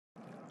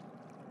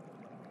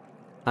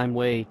I'm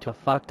way too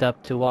fucked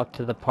up to walk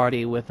to the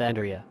party with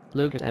Andrea,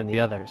 Lucas and the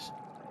others.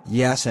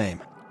 Yeah,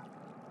 same.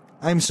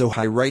 I'm so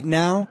high right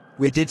now,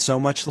 we did so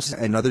much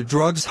and other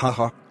drugs,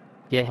 haha.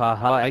 Yeah,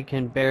 haha, I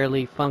can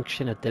barely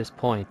function at this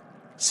point.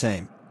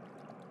 Same.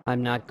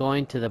 I'm not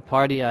going to the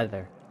party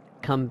either.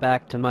 Come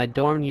back to my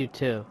dorm, you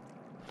two.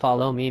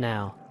 Follow me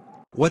now.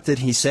 What did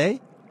he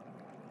say?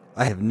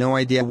 I have no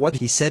idea what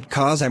he said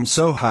cause I'm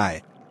so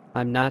high.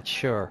 I'm not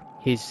sure.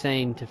 He's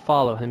saying to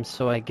follow him,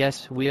 so I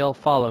guess we'll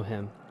follow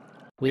him.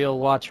 We'll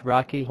watch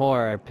Rocky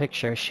Horror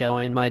Picture Show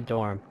in my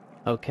dorm.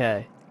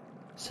 Okay.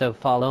 So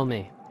follow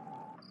me.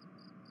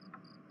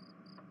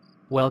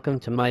 Welcome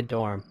to my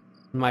dorm.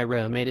 My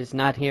roommate is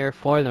not here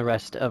for the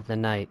rest of the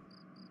night.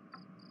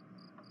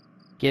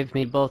 Give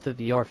me both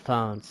of your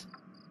phones.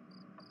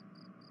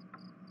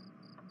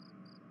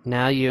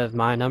 Now you have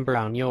my number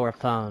on your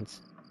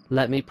phones.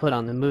 Let me put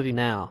on the movie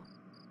now.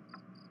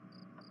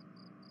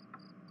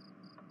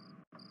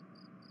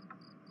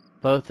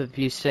 Both of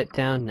you sit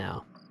down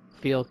now.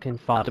 Feel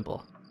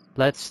comfortable.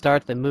 Let's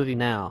start the movie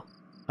now.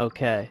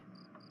 Okay.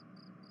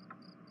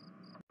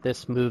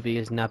 This movie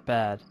is not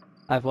bad.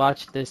 I've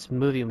watched this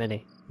movie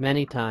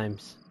many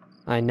times.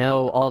 I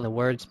know all the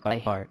words by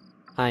heart.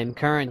 I'm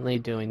currently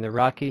doing the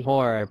Rocky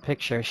Horror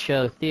Picture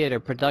Show theater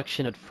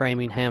production at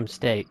Framingham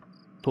State.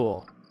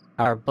 Cool.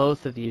 Are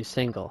both of you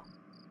single?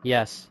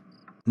 Yes.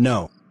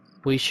 No.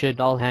 We should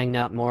all hang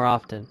out more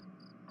often.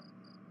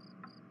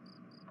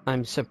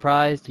 I'm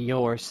surprised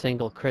you're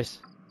single, Chris.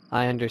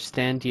 I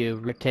understand you,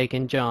 Rick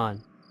and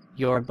John.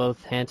 You're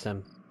both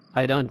handsome.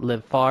 I don't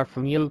live far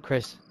from you,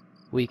 Chris.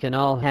 We can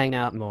all hang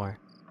out more.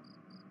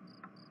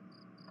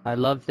 I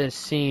love this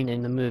scene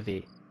in the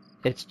movie.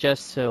 It's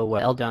just so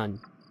well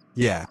done.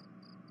 Yeah.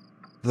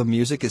 The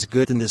music is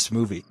good in this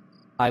movie.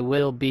 I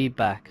will be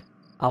back.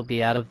 I'll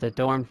be out of the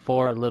dorm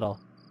for a little.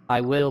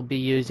 I will be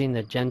using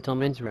the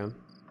gentleman's room.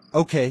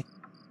 Okay.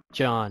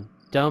 John,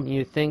 don't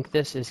you think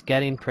this is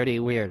getting pretty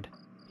weird?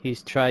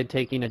 He's tried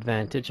taking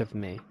advantage of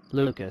me,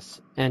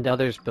 Lucas, and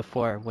others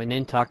before when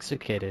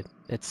intoxicated.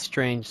 It's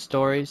strange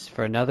stories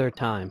for another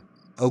time.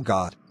 Oh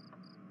God.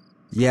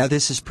 Yeah,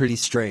 this is pretty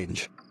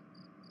strange.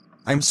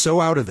 I'm so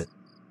out of it.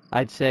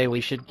 I'd say we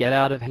should get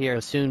out of here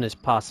as soon as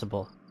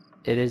possible.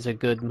 It is a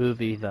good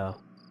movie though.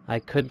 I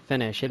could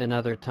finish it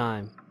another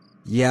time.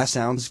 Yeah,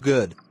 sounds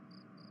good.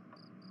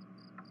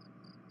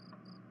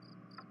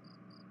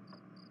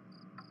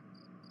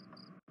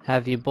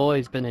 Have you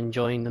boys been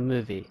enjoying the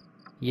movie?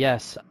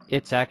 Yes,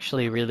 it's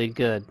actually really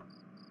good.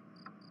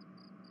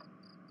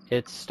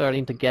 It's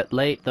starting to get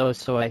late though,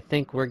 so I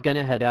think we're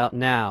gonna head out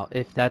now,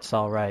 if that's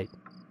alright.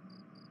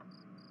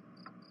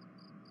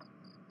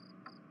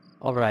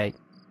 Alright,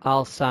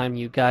 I'll sign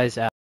you guys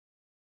out.